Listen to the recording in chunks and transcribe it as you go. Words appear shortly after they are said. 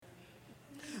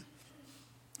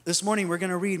This morning we're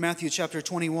going to read Matthew chapter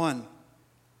 21.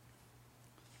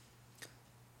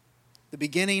 The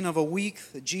beginning of a week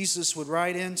that Jesus would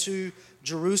ride into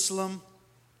Jerusalem.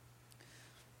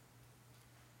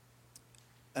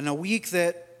 And a week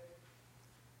that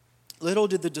little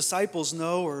did the disciples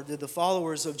know, or did the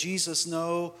followers of Jesus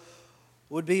know,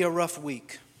 would be a rough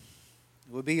week.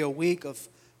 It would be a week of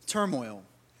turmoil.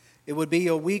 It would be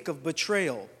a week of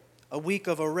betrayal, a week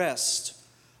of arrest,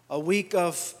 a week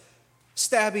of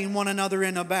stabbing one another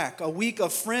in the back, a week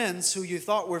of friends who you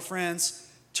thought were friends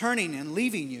turning and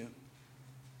leaving you,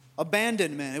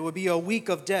 abandonment. It would be a week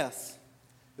of death.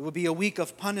 It would be a week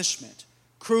of punishment,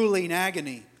 crueling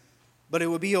agony. But it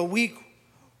would be a week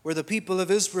where the people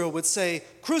of Israel would say,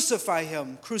 crucify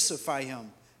him,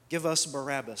 give us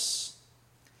Barabbas.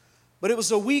 But it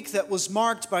was a week that was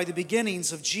marked by the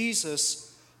beginnings of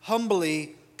Jesus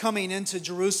humbly coming into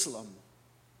Jerusalem.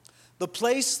 The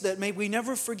place that may we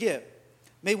never forget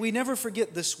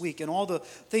this week and all the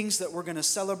things that we're going to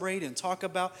celebrate and talk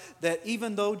about, that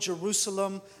even though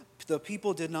Jerusalem, the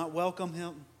people did not welcome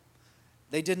him,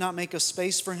 they did not make a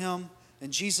space for him.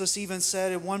 And Jesus even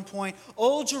said at one point,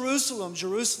 "Oh, Jerusalem,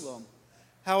 Jerusalem,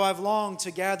 how I've longed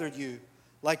to gather you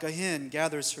like a hen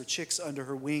gathers her chicks under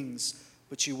her wings,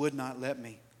 but you would not let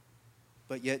me."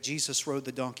 But yet Jesus rode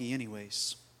the donkey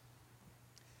anyways.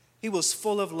 He was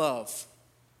full of love.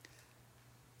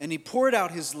 And he poured out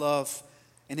his love.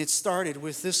 And it started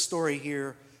with this story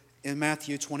here in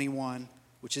Matthew 21,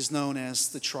 which is known as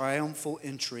the triumphal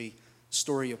entry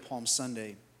story of Palm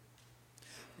Sunday.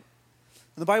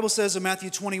 The Bible says in Matthew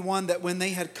 21 that when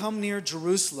they had come near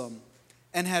Jerusalem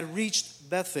and had reached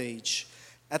Bethphage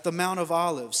at the Mount of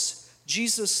Olives,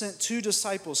 Jesus sent 2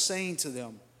 disciples, saying to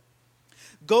them,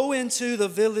 "Go into the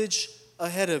village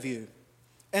ahead of you,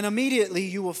 and immediately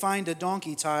you will find a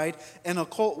donkey tied and a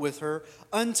colt with her.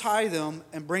 Untie them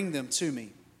and bring them to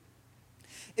me.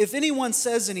 If anyone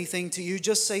says anything to you,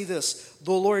 just say this: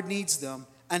 the Lord needs them,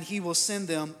 and he will send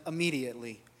them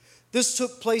immediately." This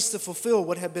took place to fulfill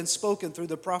what had been spoken through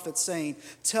the prophet, saying,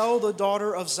 "Tell the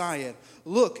daughter of Zion,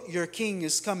 look, your king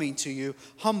is coming to you,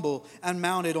 humble and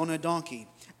mounted on a donkey,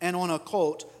 and on a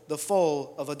colt, the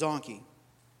foal of a donkey."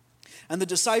 And the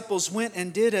disciples went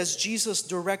and did as Jesus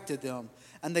directed them.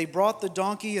 And they brought the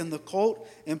donkey and the colt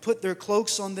and put their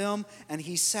cloaks on them, and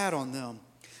he sat on them.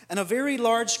 And a very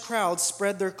large crowd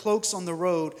spread their cloaks on the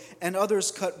road, and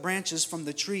others cut branches from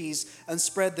the trees and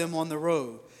spread them on the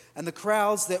road. And the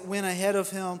crowds that went ahead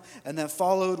of him and that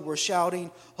followed were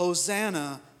shouting,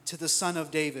 "Hosanna to the Son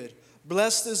of David.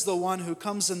 Blessed is the one who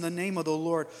comes in the name of the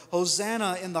Lord.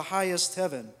 Hosanna in the highest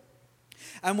heaven."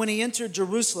 And when he entered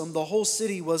Jerusalem, the whole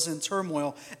city was in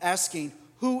turmoil, asking,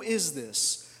 "Who is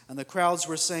this?" And the crowds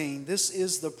were saying, "This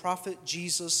is the prophet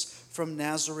Jesus from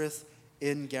Nazareth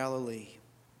in Galilee."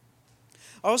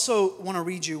 I also want to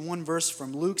read you one verse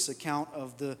from Luke's account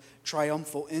of the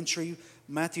triumphal entry.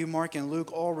 Matthew, Mark, and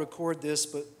Luke all record this,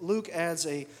 but Luke adds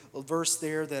a verse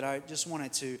there that I just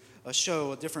wanted to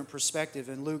show a different perspective.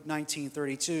 In Luke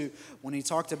 19:32, when he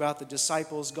talked about the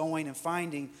disciples going and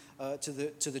finding to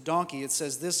the donkey, it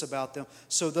says this about them: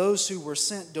 "So those who were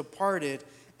sent departed,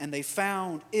 and they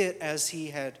found it as he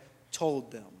had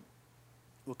told them."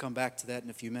 We'll come back to that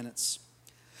in a few minutes.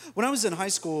 When I was in high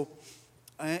school,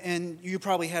 and you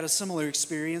probably had a similar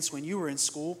experience when you were in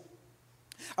school,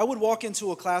 I would walk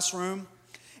into a classroom,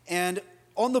 and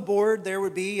on the board there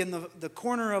would be, in the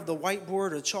corner of the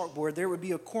whiteboard or chalkboard, there would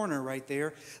be a corner right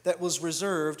there that was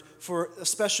reserved for a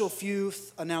special few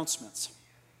announcements.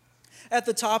 At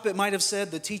the top, it might have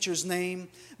said the teacher's name,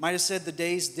 might have said the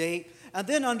day's date. And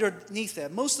then underneath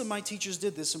that, most of my teachers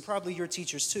did this, and probably your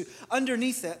teachers too.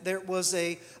 Underneath that, there was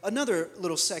another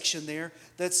little section there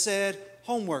that said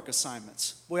homework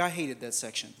assignments. Boy, I hated that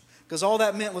section, because all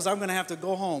that meant was I'm going to have to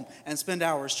go home and spend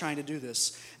hours trying to do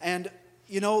this. And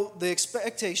you know, the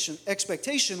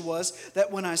expectation was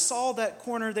that when I saw that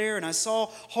corner there and I saw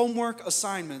homework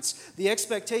assignments, the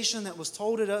expectation that was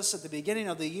told at us at the beginning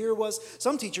of the year was,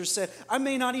 some teachers said, "I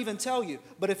may not even tell you,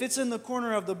 but if it's in the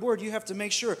corner of the board, you have to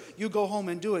make sure you go home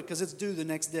and do it because it's due the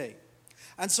next day."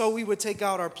 And so we would take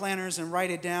out our planners and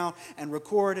write it down and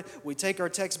record it. We'd take our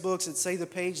textbooks and say the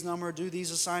page number, do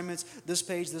these assignments, this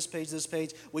page, this page, this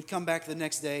page. We'd come back the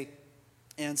next day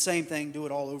and same thing, do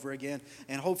it all over again.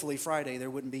 And hopefully Friday there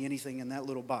wouldn't be anything in that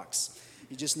little box.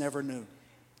 You just never knew.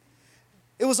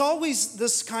 It was always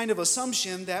this kind of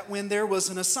assumption that when there was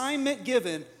an assignment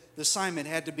given, the assignment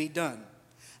had to be done.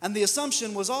 And the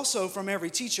assumption was also from every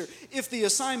teacher, if the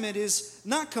assignment is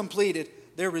not completed,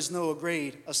 there is no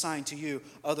grade assigned to you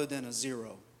other than a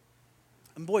 0.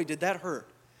 And boy, did that hurt.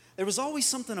 there was always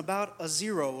something about a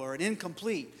zero or an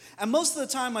incomplete. And most of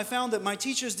the time I found that my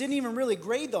teachers didn't even really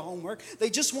grade the homework. They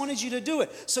just wanted you to do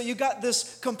it. So you got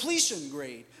this completion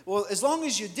grade. Well, as long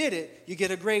as you did it, you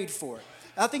get a grade for it.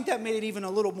 I think that made it even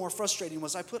a little more frustrating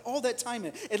was I put all that time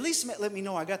in. At least let me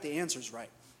know I got the answers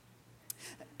right.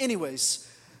 Anyways,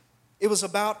 it was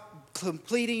about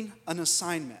completing an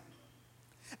assignment.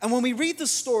 And when we read the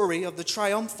story of the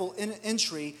triumphal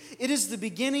entry, it is the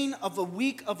beginning of a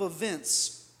week of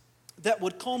events that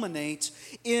would culminate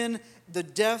in the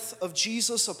death of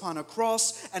Jesus upon a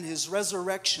cross and his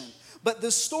resurrection. But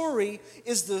this story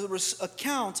is the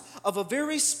account of a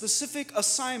very specific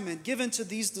assignment given to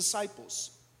these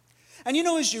disciples. And you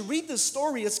know, as you read this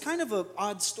story, it's kind of an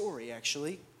odd story,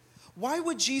 actually. Why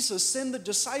would Jesus send the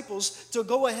disciples to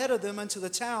go ahead of them into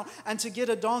the town and to get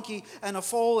a donkey and a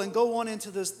foal and go on into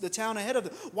the town ahead of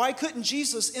them? Why couldn't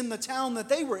Jesus, in the town that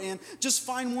they were in, just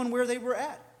find one where they were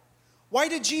at? Why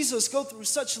did Jesus go through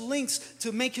such lengths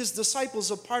to make his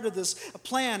disciples a part of this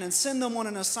plan and send them on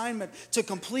an assignment to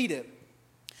complete it?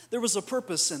 There was a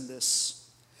purpose in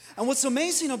this. And what's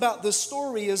amazing about this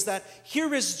story is that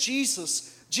here is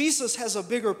Jesus. Jesus has a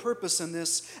bigger purpose in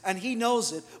this, and he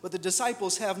knows it, but the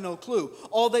disciples have no clue.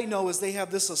 All they know is they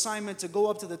have this assignment to go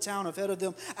up to the town ahead of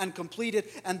them and complete it,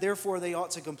 and therefore they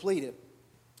ought to complete it.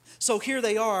 So here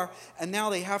they are, and now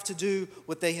they have to do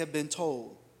what they have been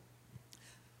told.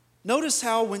 Notice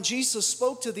how when Jesus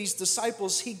spoke to these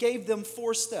disciples, he gave them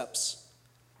 4 steps.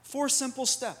 4 simple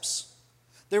steps.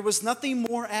 There was nothing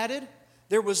more added.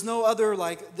 There was no other,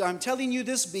 I'm telling you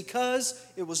this because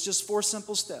it was just 4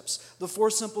 simple steps. The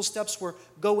 4 simple steps were,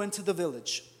 go into the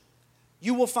village.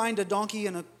 You will find a donkey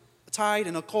tied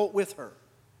and a colt with her.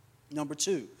 Number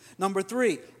 2. Number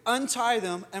 3, untie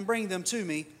them and bring them to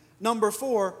me. Number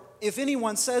 4, if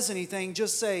anyone says anything,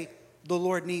 just say, the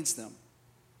Lord needs them.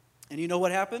 And you know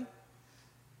what happened?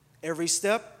 Every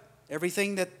step,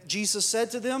 everything that Jesus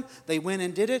said to them, they went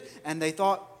and did it, and they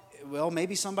thought, well,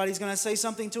 maybe somebody's going to say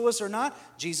something to us or not.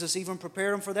 Jesus even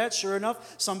prepared them for that. Sure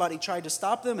enough, somebody tried to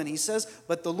stop them, and he says,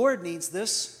 but the Lord needs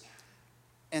this.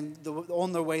 And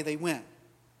on their way they went.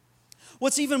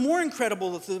 What's even more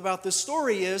incredible about this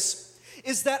story is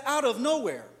that out of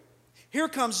nowhere, here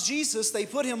comes Jesus. They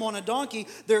put him on a donkey.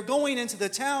 They're going into the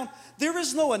town. There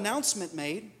is no announcement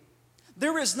made.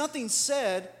 There is nothing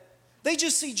said. They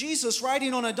just see Jesus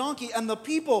riding on a donkey, and the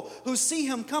people who see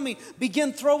him coming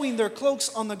begin throwing their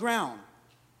cloaks on the ground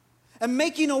and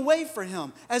making a way for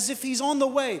him as if he's on the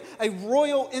way, a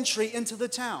royal entry into the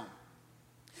town.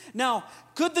 Now,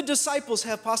 could the disciples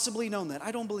have possibly known that?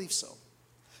 I don't believe so.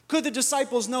 Could the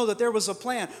disciples know that there was a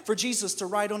plan for Jesus to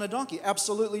ride on a donkey?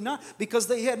 Absolutely not, because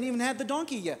they hadn't even had the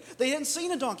donkey yet. They hadn't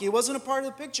seen a donkey. It wasn't a part of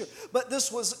the picture. But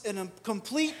this was a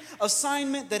complete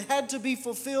assignment that had to be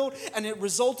fulfilled, and it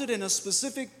resulted in a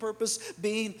specific purpose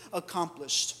being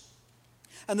accomplished.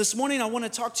 And this morning I want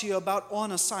to talk to you about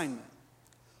on assignment.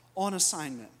 On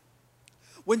assignment.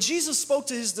 When Jesus spoke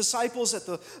to his disciples at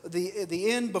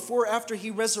the end, after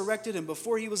he resurrected and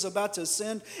before he was about to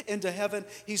ascend into heaven,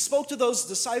 he spoke to those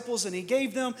disciples and he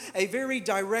gave them a very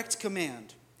direct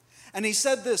command. And he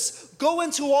said this, go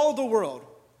into all the world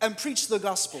and preach the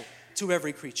gospel to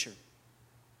every creature.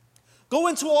 Go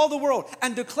into all the world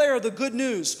and declare the good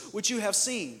news which you have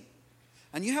seen.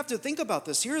 And you have to think about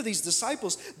this. Here are these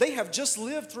disciples. They have just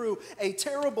lived through a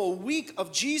terrible week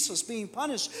of Jesus being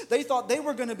punished. They thought they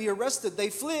were going to be arrested. They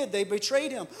fled. They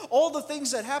betrayed him. All the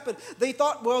things that happened. They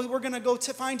thought, well, we're going to go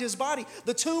to find his body.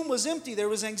 The tomb was empty. There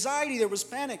was anxiety. There was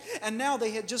panic. And now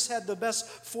they had just had the best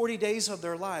 40 days of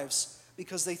their lives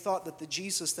because they thought that the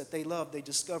Jesus that they loved, they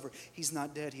discovered he's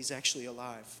not dead. He's actually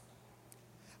alive.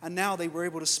 And now they were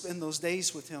able to spend those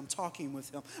days with him, talking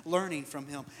with him, learning from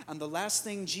him. And the last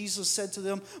thing Jesus said to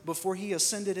them before he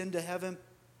ascended into heaven,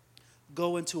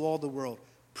 go into all the world,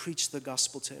 preach the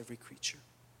gospel to every creature.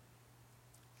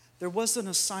 There was an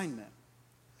assignment.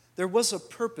 There was a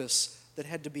purpose that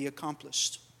had to be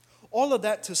accomplished. All of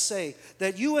that to say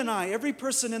that you and I, every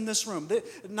person in this room,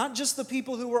 not just the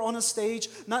people who are on a stage,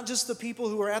 not just the people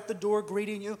who are at the door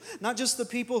greeting you, not just the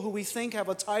people who we think have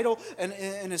a title and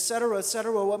et cetera,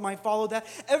 what might follow that.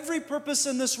 Every purpose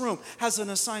in this room has an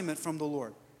assignment from the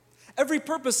Lord. Every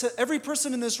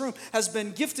person in this room has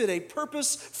been gifted a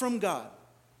purpose from God.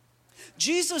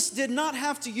 Jesus did not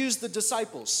have to use the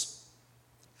disciples.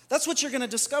 That's what you're going to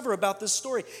discover about this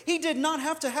story. He did not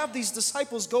have to have these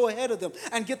disciples go ahead of them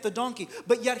and get the donkey,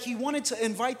 but yet he wanted to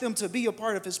invite them to be a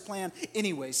part of his plan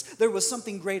anyways. There was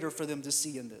something greater for them to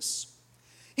see in this.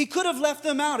 He could have left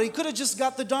them out. He could have just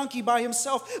got the donkey by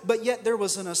himself, but yet there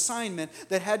was an assignment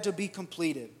that had to be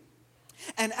completed.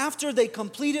 And after they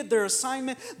completed their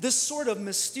assignment, this sort of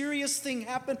mysterious thing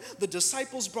happened. The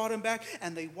disciples brought him back,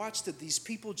 and they watched that these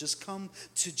people just come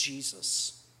to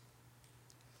Jesus.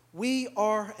 We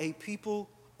are a people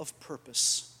of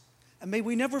purpose. And may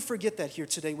we never forget that here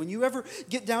today. When you ever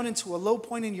get down into a low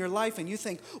point in your life and you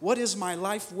think, what is my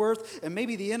life worth? And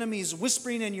maybe the enemy is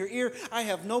whispering in your ear, I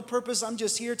have no purpose, I'm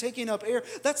just here taking up air.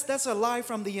 That's a lie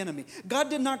from the enemy.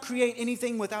 God did not create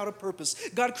anything without a purpose.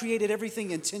 God created everything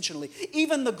intentionally.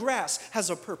 Even the grass has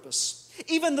a purpose.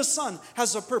 Even the sun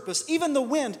has a purpose. Even the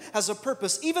wind has a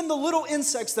purpose. Even the little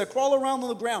insects that crawl around on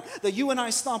the ground that you and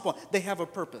I stomp on, they have a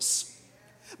purpose.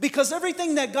 Because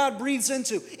everything that God breathes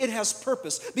into, it has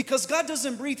purpose. Because God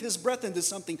doesn't breathe his breath into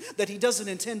something that he doesn't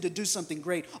intend to do something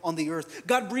great on the earth.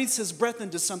 God breathes his breath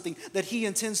into something that he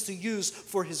intends to use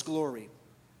for his glory.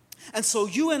 And so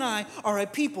you and I are a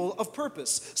people of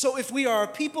purpose. So if we are a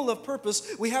people of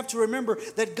purpose, we have to remember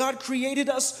that God created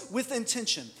us with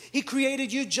intention. He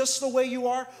created you just the way you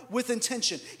are with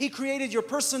intention. He created your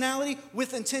personality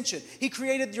with intention. He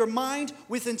created your mind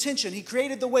with intention. He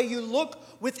created the way you look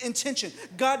with intention.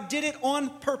 God did it on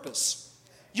purpose.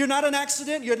 You're not an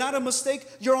accident. You're not a mistake.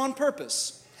 You're on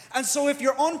purpose. And so if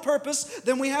you're on purpose,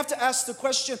 then we have to ask the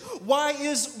question, why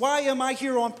am I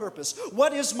here on purpose?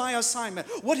 What is my assignment?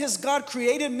 What has God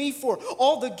created me for?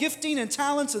 All the gifting and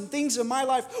talents and things in my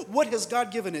life, what has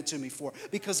God given it to me for?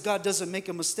 Because God doesn't make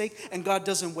a mistake and God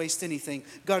doesn't waste anything.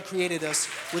 God created us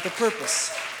with a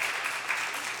purpose.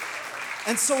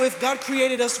 And so if God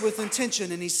created us with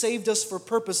intention and he saved us for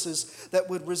purposes that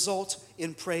would result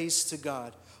in praise to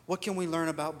God, what can we learn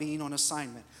about being on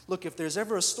assignment? Look, if there's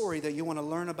ever a story that you want to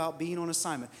learn about being on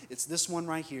assignment, it's this one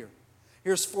right here.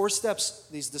 Here's 4 steps,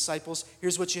 these disciples.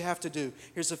 Here's what you have to do.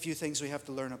 Here's a few things we have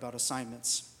to learn about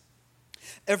assignments.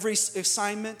 Every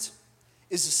assignment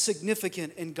is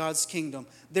significant in God's kingdom.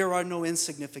 There are no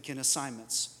insignificant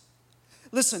assignments.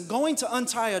 Listen, going to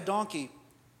untie a donkey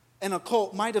and a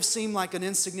colt might have seemed like an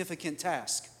insignificant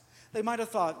task. They might have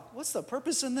thought, what's the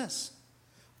purpose in this?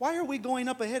 Why are we going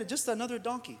up ahead of just another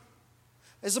donkey?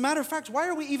 As a matter of fact, why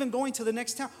are we even going to the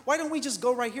next town? Why don't we just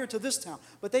go right here to this town?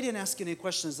 But they didn't ask any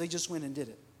questions. They just went and did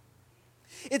it.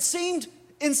 It seemed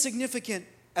insignificant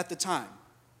at the time.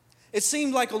 It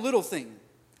seemed like a little thing.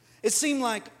 It seemed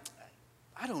like,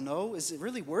 I don't know, is it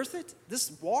really worth it?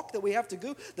 This walk that we have to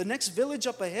go, the next village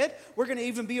up ahead, we're going to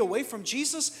even be away from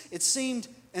Jesus? It seemed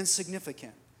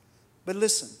insignificant. But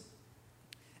listen,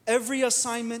 every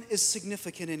assignment is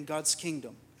significant in God's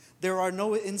kingdom. There are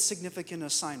no insignificant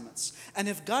assignments. And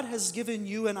if God has given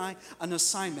you and I an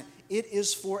assignment, it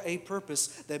is for a purpose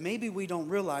that maybe we don't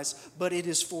realize, but it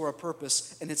is for a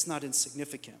purpose and it's not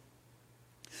insignificant.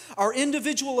 Our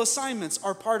individual assignments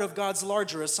are part of God's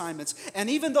larger assignments.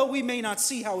 And even though we may not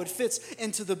see how it fits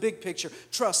into the big picture,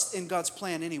 trust in God's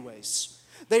plan anyways.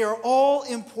 They are all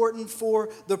important for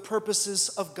the purposes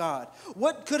of God.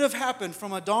 What could have happened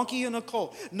from a donkey and a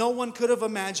colt? No one could have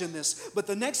imagined this. But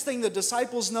the next thing the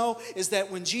disciples know is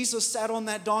that when Jesus sat on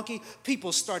that donkey,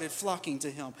 people started flocking to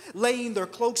him, laying their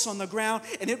cloaks on the ground,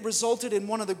 and it resulted in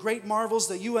one of the great marvels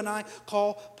that you and I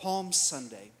call Palm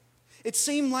Sunday. It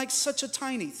seemed like such a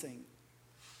tiny thing.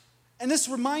 And this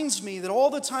reminds me that all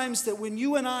the times that when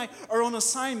you and I are on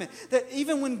assignment, that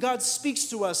even when God speaks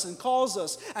to us and calls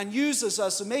us and uses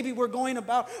us, and maybe we're going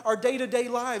about our day-to-day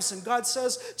lives, and God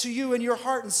says to you in your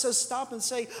heart and says, stop and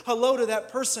say hello to that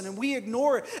person, and we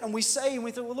ignore it, and we say, and we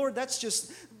think, well, Lord, that's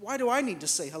just, why do I need to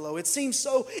say hello? It seems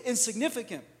so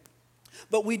insignificant.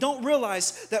 But we don't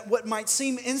realize that what might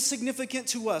seem insignificant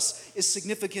to us is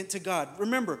significant to God.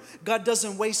 Remember, God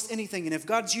doesn't waste anything. And if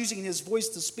God's using his voice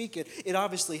to speak it, it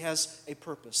obviously has a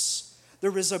purpose.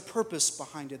 There is a purpose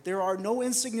behind it. There are no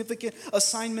insignificant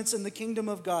assignments in the kingdom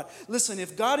of God. Listen,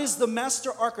 if God is the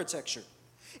master architecture,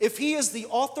 if he is the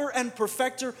author and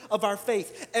perfecter of our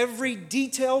faith, every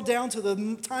detail down to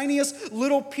the tiniest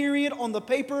little period on the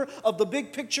paper of the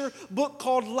big picture book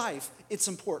called life, it's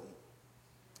important.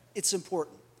 It's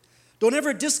important. Don't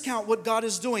ever discount what God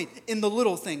is doing in the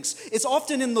little things. It's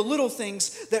often in the little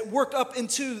things that work up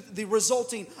into the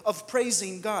resulting of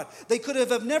praising God. They could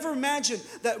have never imagined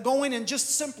that going and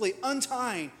just simply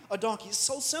untying a donkey is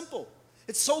so simple.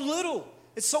 It's so little.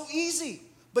 It's so easy.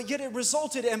 But yet it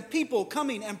resulted in people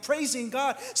coming and praising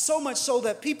God, so much so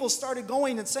that people started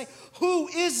going and saying, who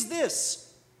is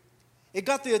this? It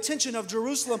got the attention of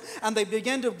Jerusalem, and they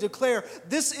began to declare,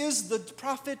 this is the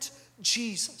prophet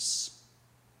Jesus.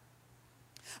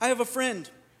 I have a friend,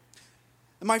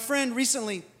 and my friend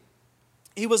recently,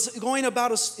 he was going about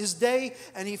his day,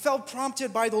 and he felt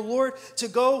prompted by the Lord to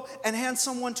go and hand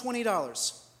someone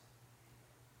 $20.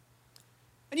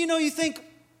 And you think,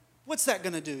 what's that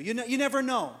going to do? You never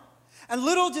know. And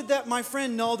little did that my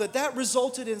friend know that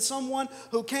resulted in someone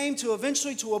who came to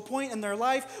eventually to a point in their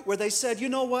life where they said, you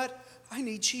know what? I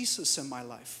need Jesus in my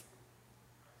life.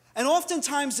 And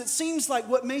oftentimes it seems like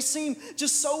what may seem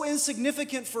just so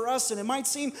insignificant for us, and it might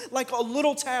seem like a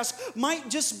little task, might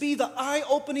just be the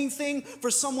eye-opening thing for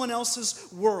someone else's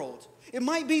world. It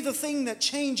might be the thing that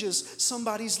changes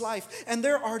somebody's life. And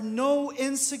there are no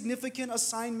insignificant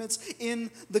assignments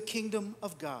in the kingdom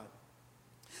of God.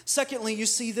 Secondly, you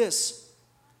see this,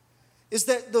 is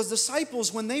that those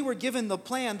disciples, when they were given the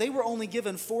plan, they were only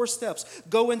given 4 steps.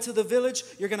 Go into the village,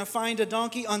 you're going to find a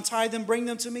donkey, untie them, bring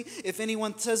them to me. If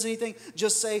anyone says anything,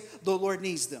 just say, the Lord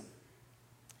needs them.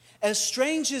 As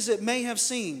strange as it may have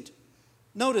seemed,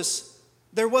 notice,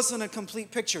 there wasn't a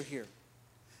complete picture here.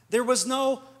 There was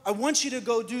no, I want you to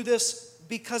go do this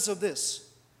because of this.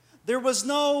 There was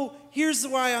no, here's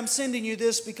why I'm sending you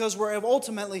this, because we're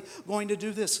ultimately going to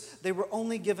do this. They were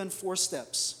only given 4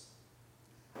 steps.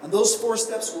 And those 4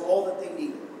 steps were all that they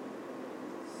needed.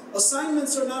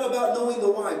 Assignments are not about knowing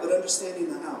the why, but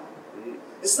understanding the how.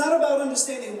 It's not about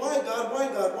understanding why, God,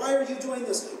 why are you doing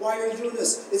this? Why are you doing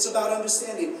this? It's about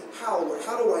understanding how, Lord.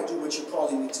 How do I do what you're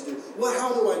calling me to do? Well,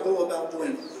 how do I go about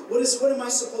doing it? What am I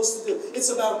supposed to do? It's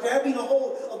about grabbing a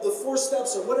hold of the 4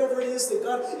 steps or whatever it is that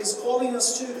God is calling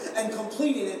us to and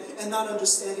completing it and not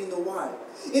understanding the why.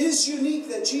 It is unique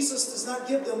that Jesus does not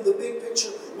give them the big picture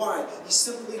why. He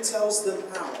simply tells them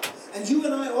how. And you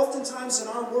and I, oftentimes in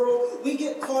our world, we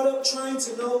get caught up trying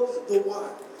to know the why.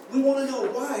 We want to know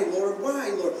why, Lord? Why,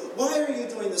 Lord? Why are you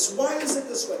doing this? Why is it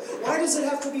this way? Why does it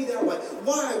have to be that way?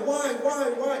 Why?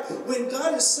 When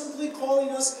God is simply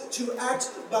calling us to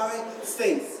act by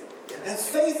faith. And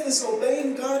faith is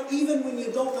obeying God even when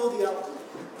you don't know the outcome.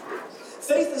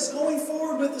 Faith is going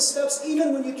forward with the steps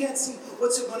even when you can't see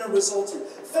what's it going to result in.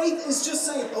 Faith is just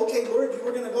saying, okay, Lord, you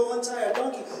were going to go untie a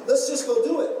donkey. Let's just go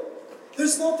do it.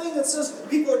 There's no thing that says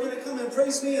people are going to come and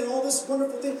praise me and all this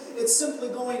wonderful thing. It's simply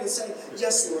going and saying,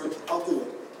 yes, Lord, I'll do it.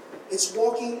 It's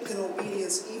walking in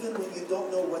obedience even when you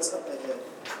don't know what's up ahead.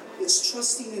 It's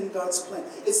trusting in God's plan.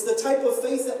 It's the type of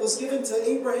faith that was given to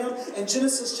Abraham in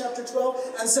Genesis chapter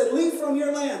 12 and said, leave from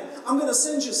your land. I'm going to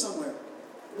send you somewhere.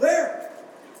 Where?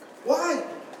 Why?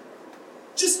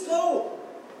 Just go.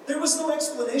 There was no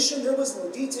explanation. There was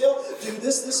no detail. Do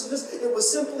this, this, and this. It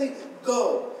was simply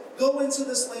go. Go into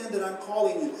this land that I'm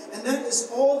calling you. And that is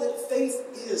all that faith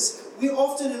is. We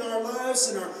often in our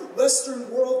lives, in our Western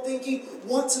world thinking,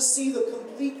 want to see the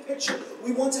complete picture.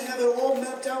 We want to have it all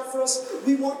mapped out for us.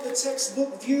 We want the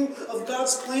textbook view of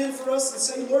God's plan for us and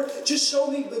say, Lord, just show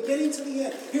me beginning to the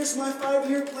end. Here's my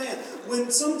 5-year plan.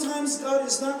 When sometimes God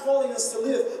is not calling us to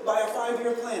live by a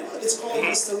 5-year plan. It's calling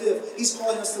us to live. He's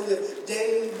calling us to live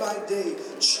day by day,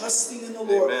 trusting in the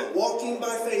Lord, walking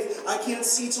by faith. I can't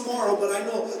see tomorrow, but I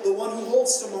know the one who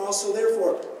holds tomorrow, so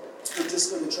therefore, I'm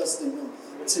just going to trust in him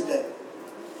today.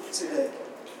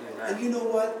 And you know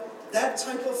what? That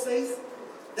type of faith,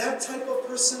 that type of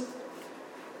person,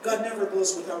 God never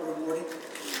goes without rewarding.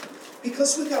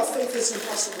 Because without faith it's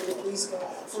impossible to please God.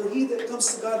 For he that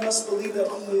comes to God must believe that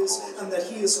he is, and that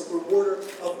he is a rewarder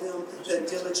of them that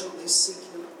diligently seek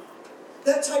him.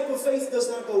 That type of faith does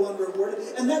not go unrewarded.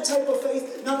 And that type of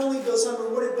faith not only goes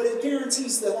unrewarded, but it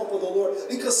guarantees the help of the Lord.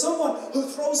 Because someone who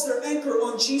throws their anchor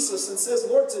on Jesus and says,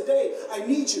 Lord, today I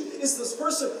need you, is this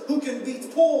person who can be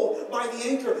pulled by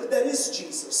the anchor that is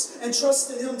Jesus. And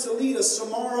trust in him to lead us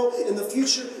tomorrow, in the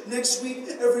future, next week,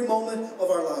 every moment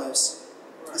of our lives.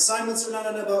 Assignments are not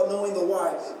about knowing the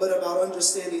why, but about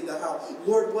understanding the how.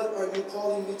 Lord, what are you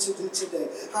calling me to do today?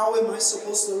 How am I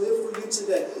supposed to live for you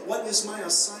today? What is my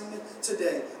assignment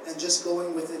today? And just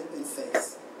going with it in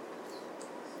faith.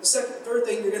 The third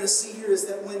thing you're going to see here is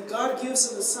that when God gives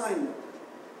an assignment,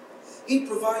 he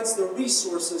provides the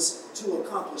resources to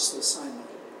accomplish the assignment.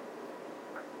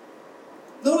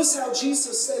 Notice how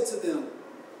Jesus said to them,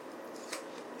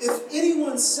 if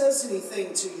anyone says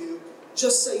anything to you,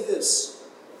 just say this.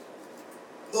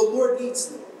 The Lord needs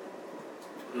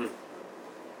them.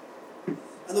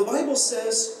 And the Bible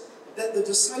says that the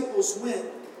disciples went,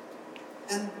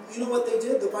 and you know what they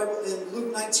did? The Bible in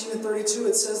Luke 19:32,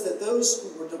 it says that those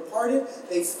who were departed,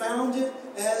 they found it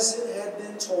as it had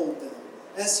been told them,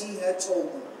 as he had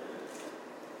told them.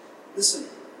 Listen,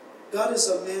 God is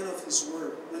a man of his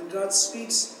word. When God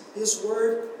speaks, his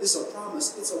word is a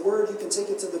promise. It's a word, you can take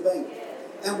it to the bank.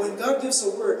 And when God gives a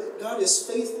word, God is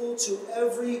faithful to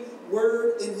every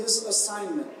word in his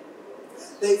assignment.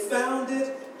 They found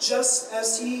it just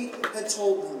as he had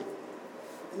told them.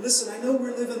 And listen, I know we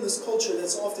live in this culture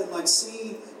that's often like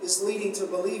seeing is leading to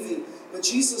believing. But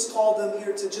Jesus called them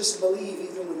here to just believe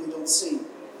even when you don't see.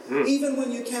 Even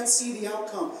when you can't see the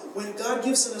outcome, when God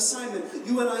gives an assignment,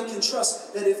 you and I can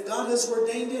trust that if God has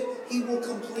ordained it, He will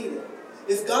complete it.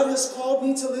 If God has called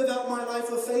me to live out my life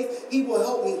of faith, He will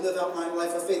help me live out my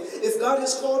life of faith. If God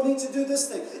has called me to do this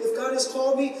thing, if God has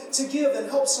called me to give and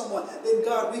help someone, then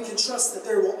God, we can trust that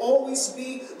there will always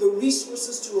be the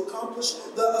resources to accomplish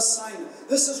the assignment.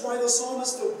 This is why the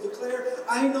psalmist declared,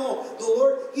 I know the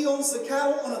Lord, He owns the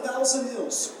cattle on 1,000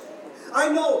 hills. I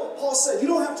know, Paul said, you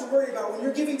don't have to worry about when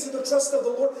you're giving to the trust of the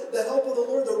Lord, the help of the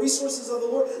Lord, the resources of the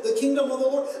Lord, the kingdom of the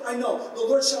Lord. I know the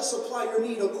Lord shall supply your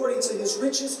need according to His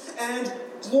riches and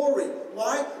glory.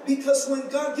 Why? Because when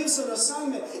God gives an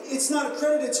assignment, it's not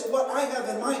accredited to what I have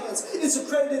in my hands. It's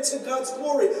accredited to God's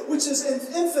glory, which is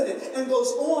infinite and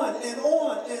goes on and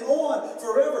on and on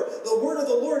forever. The word of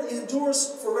the Lord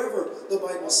endures forever, the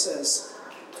Bible says.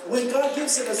 When God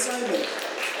gives an assignment,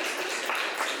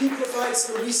 He provides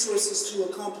the resources to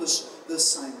accomplish the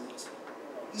assignment.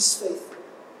 He's faithful.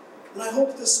 And I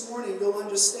hope this morning you'll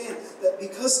understand that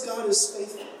because God is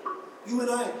faithful, you and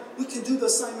I, we can do the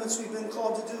assignments we've been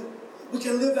called to do. We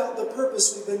can live out the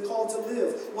purpose we've been called to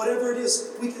live. Whatever it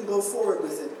is, we can go forward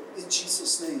with it in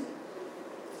Jesus' name.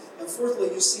 And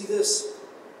fourthly, you see this,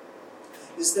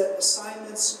 is that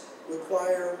assignments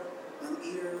require an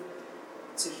ear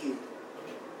to hear.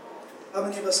 How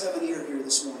many of us have an ear here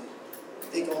this morning?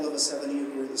 I think all of us have an ear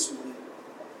here this morning.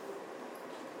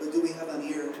 But do we have an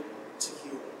ear to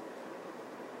hear?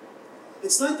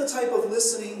 It's not the type of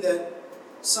listening that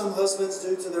some husbands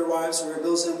do to their wives where it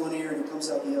goes in one ear and it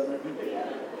comes out the other.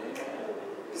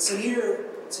 It's an ear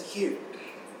to hear.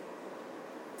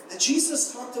 And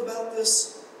Jesus talked about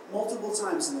this multiple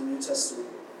times in the New Testament.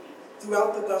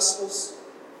 Throughout the Gospels,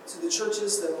 to the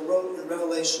churches that were wrote in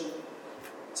Revelation,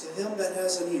 to him that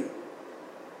has an ear,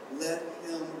 let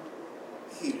him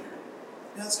hear.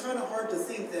 Now it's kind of hard to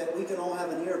think that we can all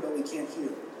have an ear but we can't hear.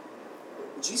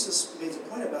 But Jesus made a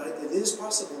point about it that it is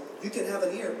possible. You can have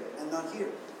an ear and not hear.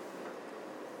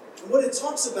 And what it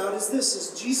talks about is this,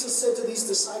 is Jesus said to these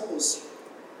disciples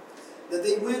that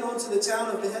they went on to the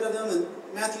town ahead of them in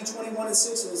Matthew 21 and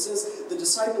 6, and it says the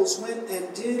disciples went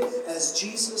and did as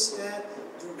Jesus had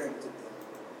directed them.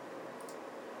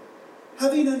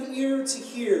 Having an ear to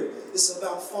hear is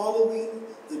about following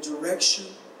the direction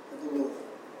of the Lord.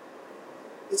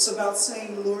 It's about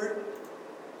saying, Lord,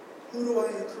 who do I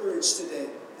encourage today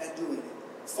at doing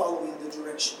it? Following the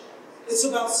direction. It's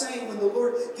about saying when the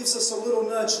Lord gives us a little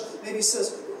nudge, maybe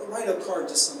says, write a card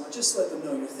to someone. Just let them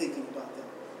know you're thinking about them.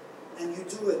 And you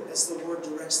do it as the Lord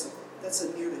directs them. That's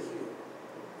an ear to hear.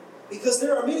 Because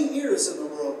there are many ears in the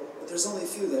world, but there's only a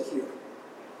few that hear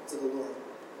to the Lord.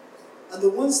 And the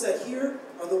ones that hear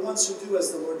are the ones who do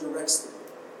as the Lord directs them.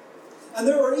 And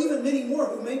there are even many more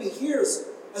who maybe hears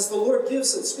as the Lord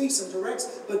gives and speaks and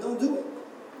directs, but don't do it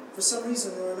for some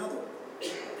reason or another.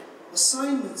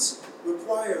 Assignments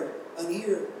require an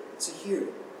ear to hear.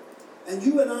 And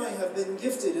you and I have been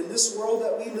gifted in this world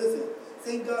that we live in.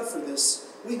 Thank God for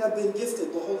this. We have been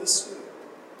gifted the Holy Spirit,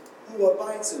 who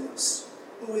abides in us,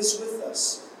 who is with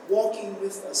us, walking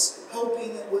with us,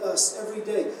 helping with us every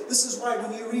day. This is why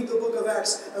when you read the book of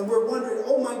Acts and we're wondering,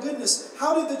 oh my goodness,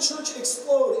 how did the church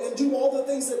explode and do all the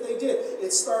things that they did?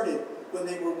 It started when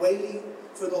they were waiting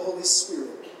for the Holy Spirit.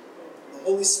 The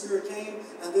Holy Spirit came,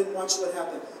 and then watch what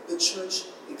happened. The church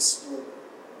exploded.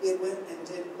 It went and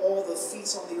did all the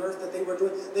feats on the earth that they were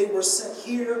doing. They were sent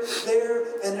here,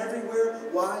 there, and everywhere.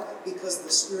 Why? Because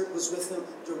the Spirit was with them,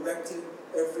 directing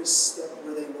every step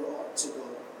where they were ought to go.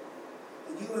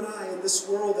 And you and I, in this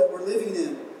world that we're living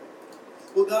in,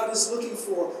 what God is looking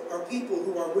for are people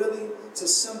who are willing to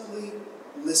simply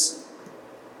listen.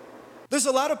 There's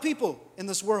a lot of people in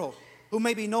this world who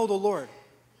maybe know the Lord.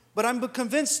 But I'm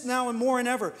convinced now and more than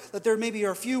ever that there maybe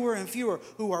are fewer and fewer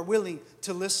who are willing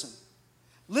to listen.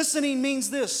 Listening means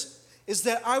this, is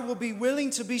that I will be willing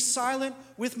to be silent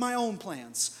with my own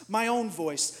plans, my own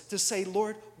voice, to say,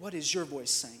 Lord, what is your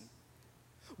voice saying?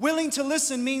 Willing to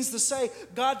listen means to say,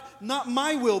 God, not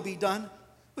my will be done,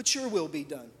 but your will be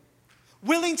done.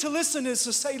 Willing to listen is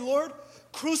to say, Lord,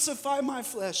 crucify my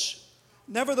flesh.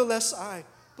 Nevertheless I,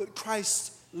 but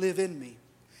Christ live in me.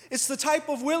 It's the type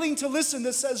of willing to listen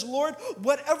that says, Lord,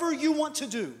 whatever you want to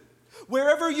do,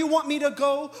 wherever you want me to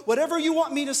go, whatever you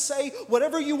want me to say,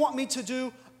 whatever you want me to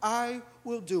do, I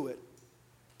will do it.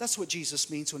 That's what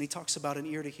Jesus means when he talks about an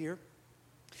ear to hear.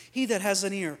 He that has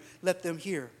an ear, let them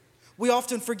hear. We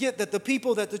often forget that the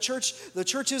people that the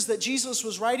churches that Jesus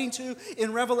was writing to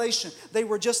in Revelation, they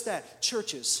were just that,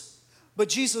 churches. But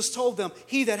Jesus told them,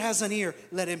 he that has an ear,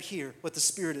 let him hear what the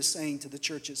Spirit is saying to the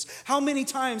churches. How many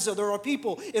times there are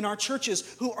people in our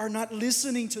churches who are not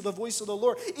listening to the voice of the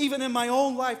Lord? Even in my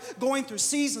own life, going through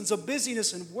seasons of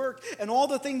busyness and work and all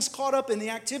the things caught up in the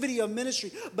activity of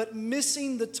ministry, but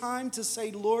missing the time to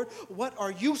say, Lord, what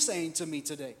are you saying to me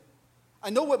today? I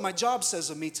know what my job says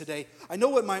of me today. I know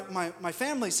what my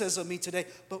family says of me today.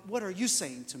 But what are you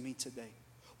saying to me today?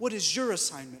 What is your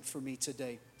assignment for me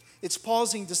today? It's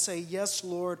pausing to say, yes,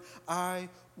 Lord, I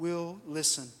will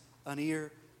listen, an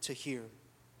ear to hear.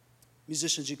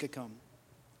 Musicians, you could come.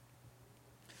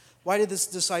 Why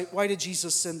did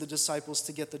Jesus send the disciples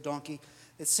to get the donkey?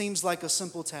 It seems like a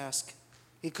simple task.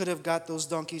 He could have got those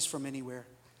donkeys from anywhere.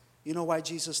 You know why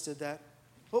Jesus did that?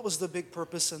 What was the big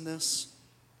purpose in this?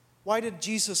 Why did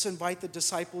Jesus invite the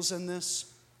disciples in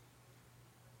this?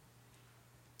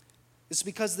 It's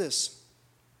because this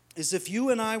is if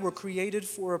you and I were created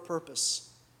for a purpose,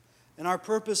 and our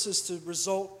purpose is to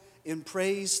result in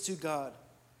praise to God,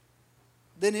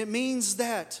 then it means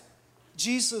that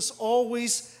Jesus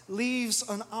always leaves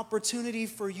an opportunity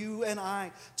for you and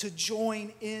I to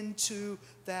join into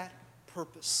that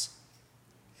purpose.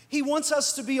 He wants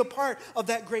us to be a part of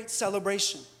that great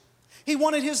celebration. He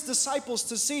wanted his disciples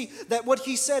to see that what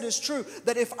he said is true,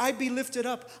 that if I be lifted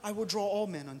up, I will draw all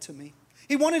men unto me.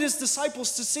 He wanted his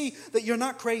disciples to see that you're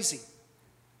not crazy.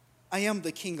 I am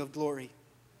the King of glory.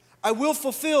 I will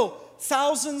fulfill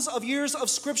thousands of years of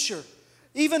scripture.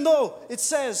 Even though it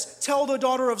says, tell the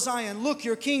daughter of Zion, look,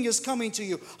 your king is coming to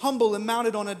you, humble and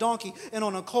mounted on a donkey and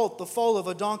on a colt, the foal of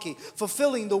a donkey,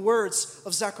 fulfilling the words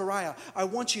of Zechariah. I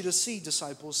want you to see,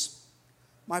 disciples,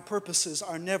 my purposes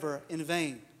are never in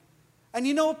vain. And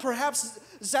you know, perhaps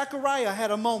Zechariah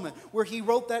had a moment where he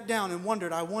wrote that down and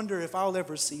wondered, I wonder if I'll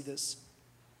ever see this.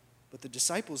 But the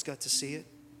disciples got to see it.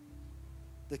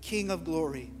 The King of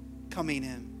glory coming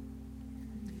in.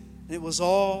 And it was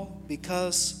all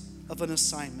because of an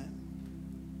assignment.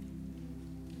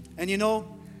 And you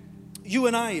know, you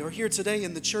and I are here today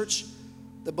in the church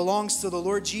that belongs to the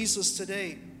Lord Jesus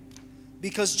today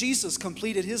because Jesus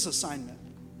completed his assignment.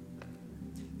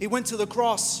 He went to the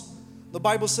cross. The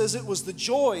Bible says it was the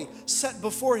joy set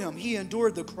before him. He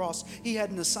endured the cross. He had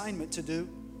an assignment to do.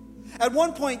 At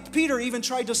one point, Peter even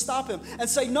tried to stop him and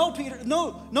say, no, Peter,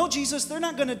 no, Jesus, they're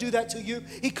not going to do that to you.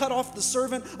 He cut off the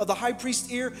servant of the high priest's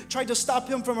ear, tried to stop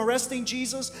him from arresting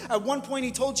Jesus. At one point,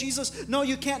 he told Jesus, no,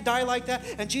 you can't die like that.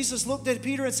 And Jesus looked at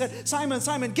Peter and said, Simon,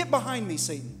 Simon, get behind me,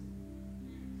 Satan.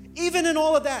 Even in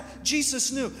all of that,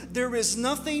 Jesus knew there is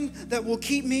nothing that will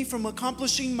keep me from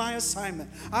accomplishing my assignment.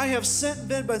 I have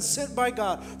been sent by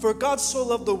God, for God so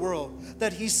loved the world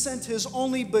that he sent his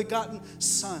only begotten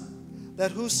Son,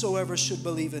 that whosoever should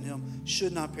believe in him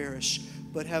should not perish,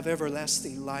 but have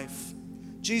everlasting life.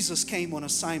 Jesus came on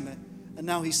assignment, and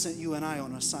now he sent you and I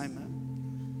on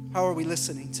assignment. How are we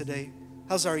listening today?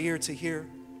 How's our ear to hear?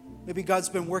 Maybe God's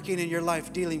been working in your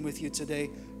life, dealing with you today.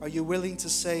 Are you willing to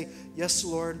say, yes,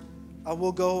 Lord, I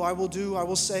will go, I will do, I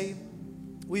will say?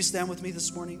 Will you stand with me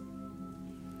this morning?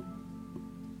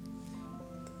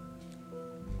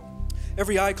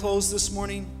 Every eye closed this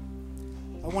morning.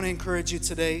 I want to encourage you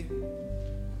today.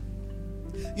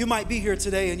 You might be here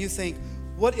today and you think,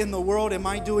 what in the world am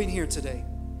I doing here today?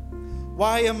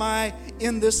 Why am I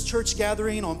in this church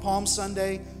gathering on Palm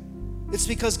Sunday? It's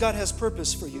because God has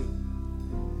purpose for you.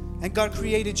 And God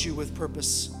created you with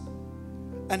purpose.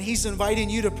 And he's inviting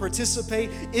you to participate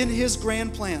in his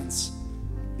grand plans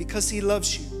because he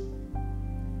loves you.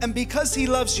 And because he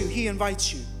loves you, he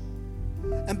invites you.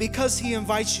 And because he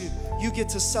invites you, you get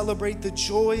to celebrate the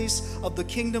joys of the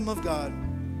kingdom of God.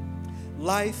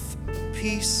 Life,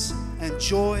 peace, and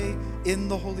joy in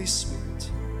the Holy Spirit.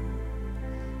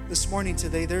 This morning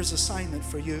today, there's assignment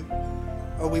for you.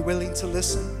 Are we willing to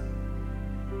listen?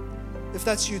 If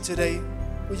that's you today,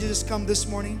 would you just come this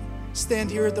morning, stand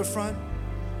here at the front,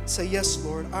 say, yes,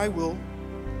 Lord, I will.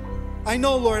 I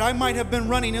know, Lord, I might have been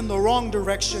running in the wrong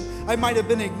direction. I might have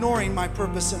been ignoring my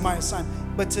purpose and my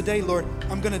assignment. But today, Lord,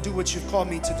 I'm going to do what you've called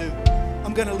me to do.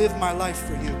 I'm going to live my life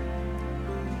for you.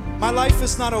 My life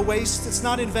is not a waste. It's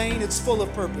not in vain. It's full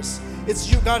of purpose. It's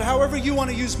you, God. However you want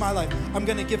to use my life, I'm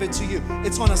going to give it to you.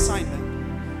 It's on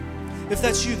assignment. If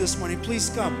that's you this morning,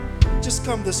 please come. Just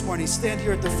come this morning. Stand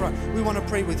here at the front. We want to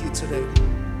pray with you today.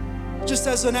 Just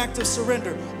as an act of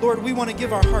surrender, Lord, we want to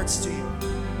give our hearts to you.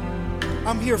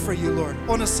 I'm here for you, Lord,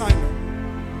 on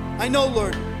assignment. I know,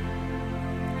 Lord,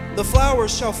 the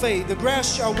flowers shall fade, the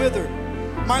grass shall wither,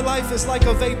 My life is like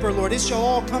a vapor, Lord. It shall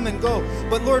all come and go.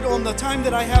 But Lord, on the time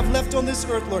that I have left on this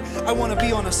earth, Lord, I want to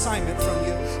be on assignment from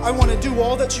you. I want to do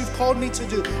all that you've called me to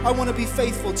do. I want to be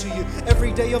faithful to you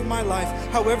every day of my life.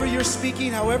 However you're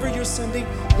speaking, however you're sending,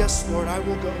 yes, Lord, I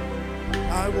will go.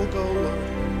 I will go,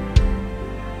 Lord.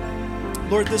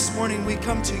 Lord, this morning we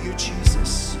come to you,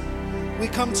 Jesus. We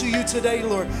come to you today,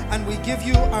 Lord, and we give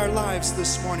you our lives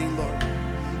this morning, Lord.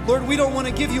 Lord, we don't want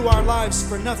to give you our lives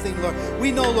for nothing, Lord.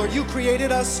 We know, Lord, you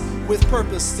created us with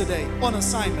purpose today, on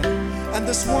assignment. And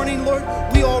this morning, Lord,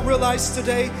 we all realize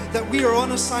today that we are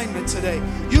on assignment today.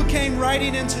 You came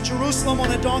riding into Jerusalem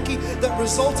on a donkey that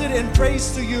resulted in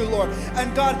praise to you, Lord.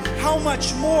 And God, how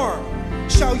much more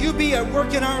shall you be at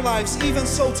work in our lives, even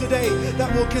so today,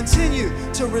 that will continue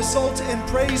to result in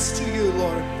praise to you,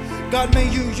 Lord. God, may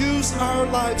you use our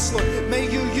lives, Lord.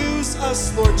 May you use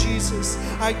us, Lord Jesus.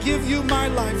 I give you my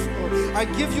life, Lord. I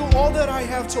give you all that I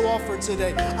have to offer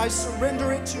today. I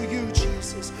surrender it to you,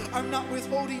 Jesus. I'm not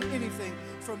withholding anything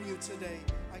from you today.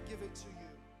 I give it to you.